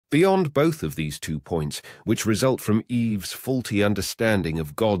Beyond both of these 2 points, which result from Eve's faulty understanding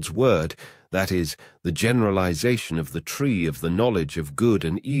of God's word, that is, the generalization of the tree of the knowledge of good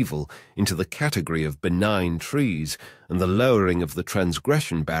and evil into the category of benign trees, and the lowering of the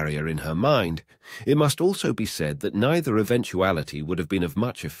transgression barrier in her mind, it must also be said that neither eventuality would have been of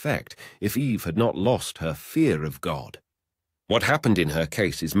much effect if Eve had not lost her fear of God. What happened in her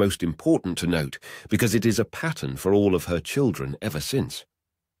case is most important to note, because it is a pattern for all of her children ever since.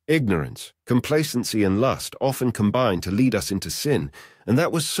 Ignorance, complacency, and lust often combine to lead us into sin, and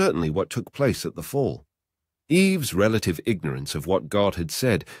that was certainly what took place at the fall. Eve's relative ignorance of what God had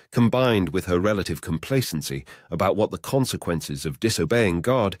said, combined with her relative complacency about what the consequences of disobeying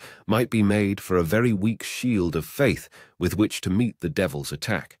God might be, made for a very weak shield of faith with which to meet the devil's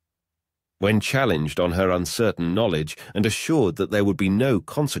attack. When challenged on her uncertain knowledge and assured that there would be no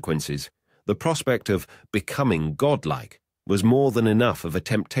consequences, the prospect of becoming godlike was more than enough of a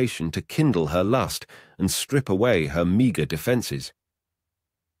temptation to kindle her lust and strip away her meager defenses.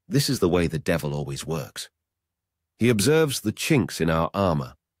 This is the way the devil always works. He observes the chinks in our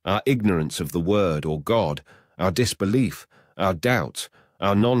armor, our ignorance of the word or God, our disbelief, our doubts,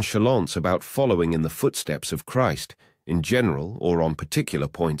 our nonchalance about following in the footsteps of Christ, in general or on particular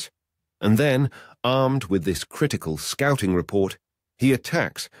points, and then, armed with this critical scouting report, he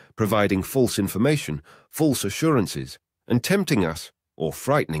attacks, providing false information, false assurances, and tempting us, or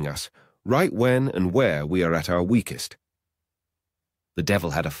frightening us, right when and where we are at our weakest. The devil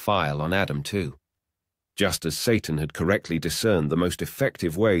had a file on Adam too. Just as Satan had correctly discerned the most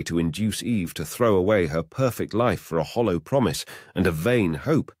effective way to induce Eve to throw away her perfect life for a hollow promise and a vain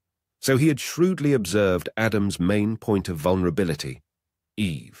hope, so he had shrewdly observed Adam's main point of vulnerability,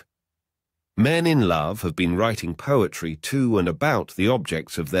 Eve. Men in love have been writing poetry to and about the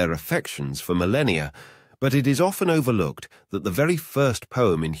objects of their affections for millennia, but it is often overlooked that the very first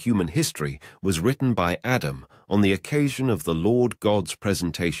poem in human history was written by Adam on the occasion of the Lord God's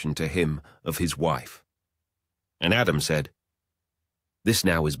presentation to him of his wife. And Adam said, "This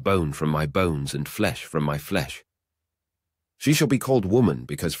now is bone from my bones and flesh from my flesh. She shall be called woman,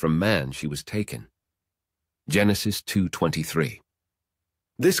 because from man she was taken." Genesis 2:23.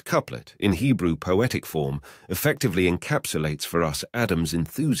 This couplet, in Hebrew poetic form, effectively encapsulates for us Adam's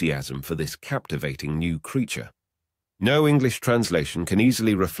enthusiasm for this captivating new creature. No English translation can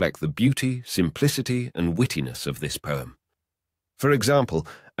easily reflect the beauty, simplicity, and wittiness of this poem. For example,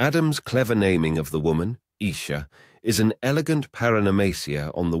 Adam's clever naming of the woman, Isha, is an elegant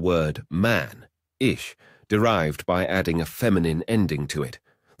paronomasia on the word man, ish, derived by adding a feminine ending to it,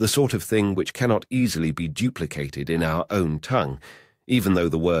 the sort of thing which cannot easily be duplicated in our own tongue, even though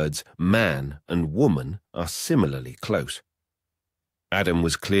the words man and woman are similarly close. Adam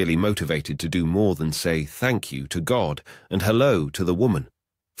was clearly motivated to do more than say thank you to God and hello to the woman.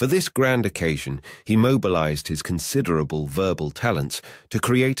 For this grand occasion, he mobilized his considerable verbal talents to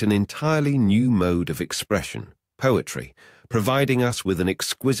create an entirely new mode of expression, poetry, providing us with an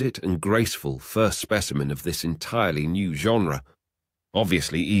exquisite and graceful first specimen of this entirely new genre.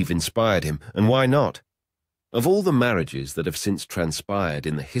 Obviously, Eve inspired him, and why not? Of all the marriages that have since transpired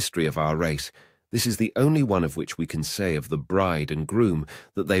in the history of our race, this is the only one of which we can say of the bride and groom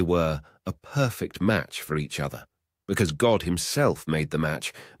that they were a perfect match for each other, because God himself made the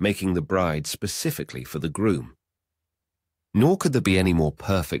match, making the bride specifically for the groom. Nor could there be any more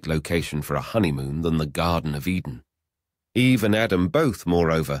perfect location for a honeymoon than the Garden of Eden. Eve and Adam both,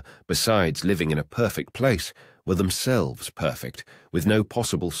 moreover, besides living in a perfect place, were themselves perfect, with no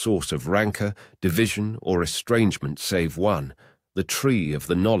possible source of rancor, division, or estrangement save one, the tree of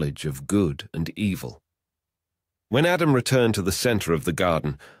the knowledge of good and evil. When Adam returned to the center of the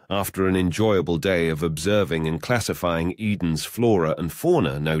garden, after an enjoyable day of observing and classifying Eden's flora and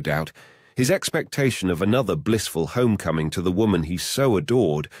fauna, no doubt, his expectation of another blissful homecoming to the woman he so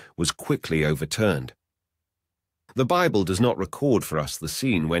adored was quickly overturned. The Bible does not record for us the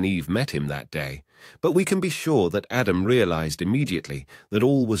scene when Eve met him that day, but we can be sure that Adam realized immediately that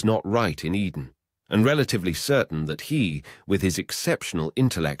all was not right in Eden, and relatively certain that he, with his exceptional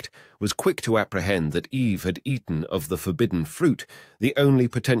intellect, was quick to apprehend that Eve had eaten of the forbidden fruit, the only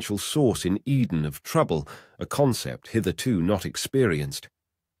potential source in Eden of trouble, a concept hitherto not experienced.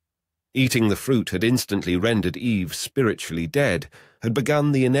 Eating the fruit had instantly rendered Eve spiritually dead, had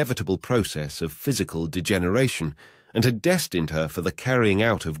begun the inevitable process of physical degeneration, and had destined her for the carrying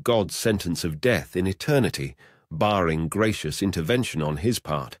out of God's sentence of death in eternity, barring gracious intervention on his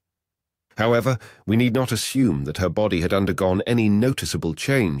part. However, we need not assume that her body had undergone any noticeable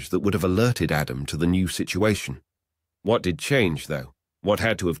change that would have alerted Adam to the new situation. What did change, though? What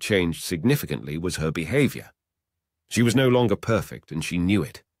had to have changed significantly was her behavior. She was no longer perfect, and she knew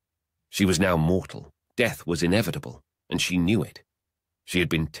it. She was now mortal. Death was inevitable, and she knew it. She had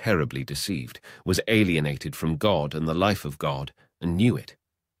been terribly deceived, was alienated from God and the life of God, and knew it.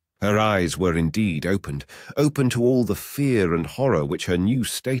 Her eyes were indeed opened to all the fear and horror which her new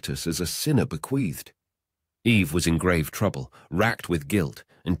status as a sinner bequeathed. Eve was in grave trouble, racked with guilt,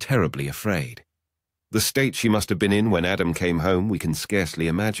 and terribly afraid. The state she must have been in when Adam came home we can scarcely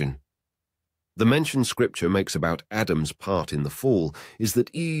imagine. The mention Scripture makes about Adam's part in the fall is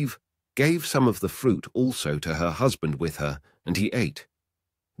that Eve gave some of the fruit also to her husband with her, and he ate.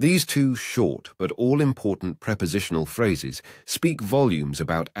 These two short but all-important prepositional phrases speak volumes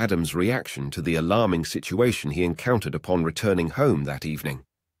about Adam's reaction to the alarming situation he encountered upon returning home that evening.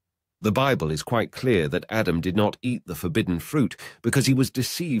 The Bible is quite clear that Adam did not eat the forbidden fruit because he was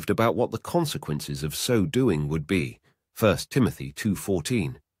deceived about what the consequences of so doing would be. 1 Timothy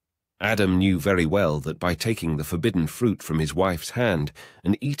 2:14. Adam knew very well that by taking the forbidden fruit from his wife's hand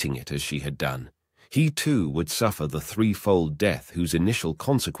and eating it as she had done, he too would suffer the threefold death whose initial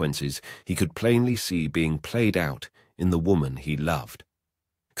consequences he could plainly see being played out in the woman he loved.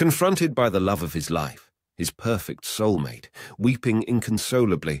 Confronted by the love of his life, his perfect soulmate, weeping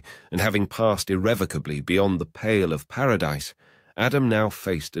inconsolably and having passed irrevocably beyond the pale of paradise, Adam now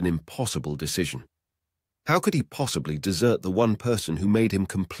faced an impossible decision. How could he possibly desert the one person who made him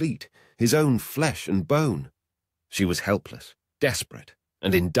complete, his own flesh and bone? She was helpless, desperate,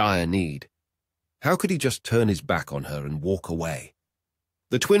 and in dire need. How could he just turn his back on her and walk away?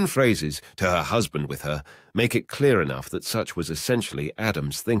 The twin phrases, to her husband with her, make it clear enough that such was essentially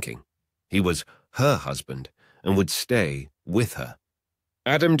Adam's thinking. He was her husband and would stay with her.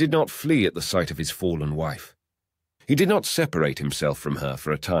 Adam did not flee at the sight of his fallen wife. He did not separate himself from her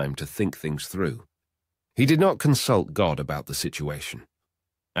for a time to think things through. He did not consult God about the situation.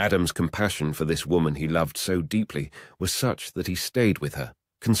 Adam's compassion for this woman he loved so deeply was such that he stayed with her,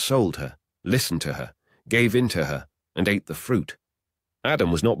 consoled her, listened to her, gave in to her, and ate the fruit.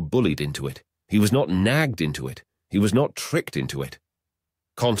 Adam was not bullied into it. He was not nagged into it. He was not tricked into it.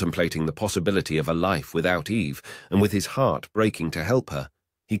 Contemplating the possibility of a life without Eve, and with his heart breaking to help her,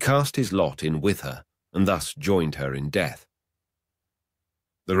 he cast his lot in with her, and thus joined her in death.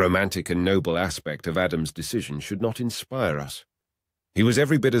 The romantic and noble aspect of Adam's decision should not inspire us. He was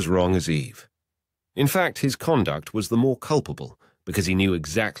every bit as wrong as Eve. In fact, his conduct was the more culpable, because he knew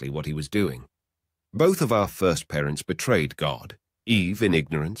exactly what he was doing. Both of our first parents betrayed God, Eve in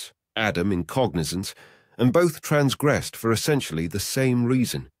ignorance, Adam in cognizance, and both transgressed for essentially the same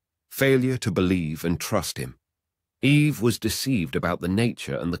reason, failure to believe and trust him. Eve was deceived about the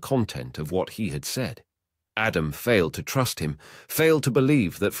nature and the content of what he had said. Adam failed to trust him, failed to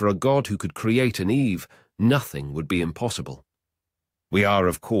believe that for a God who could create an Eve, nothing would be impossible. We are,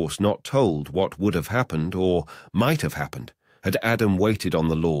 of course, not told what would have happened or might have happened had Adam waited on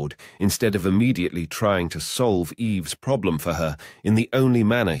the Lord instead of immediately trying to solve Eve's problem for her in the only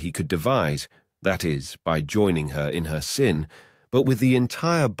manner he could devise, that is, by joining her in her sin. But with the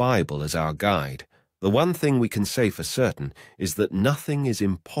entire Bible as our guide, the one thing we can say for certain is that nothing is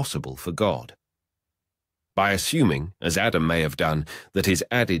impossible for God. By assuming, as Adam may have done, that his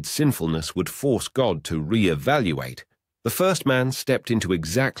added sinfulness would force God to re-evaluate, the first man stepped into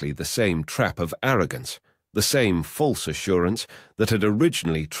exactly the same trap of arrogance, the same false assurance that had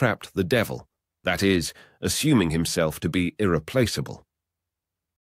originally trapped the devil, that is, assuming himself to be irreplaceable.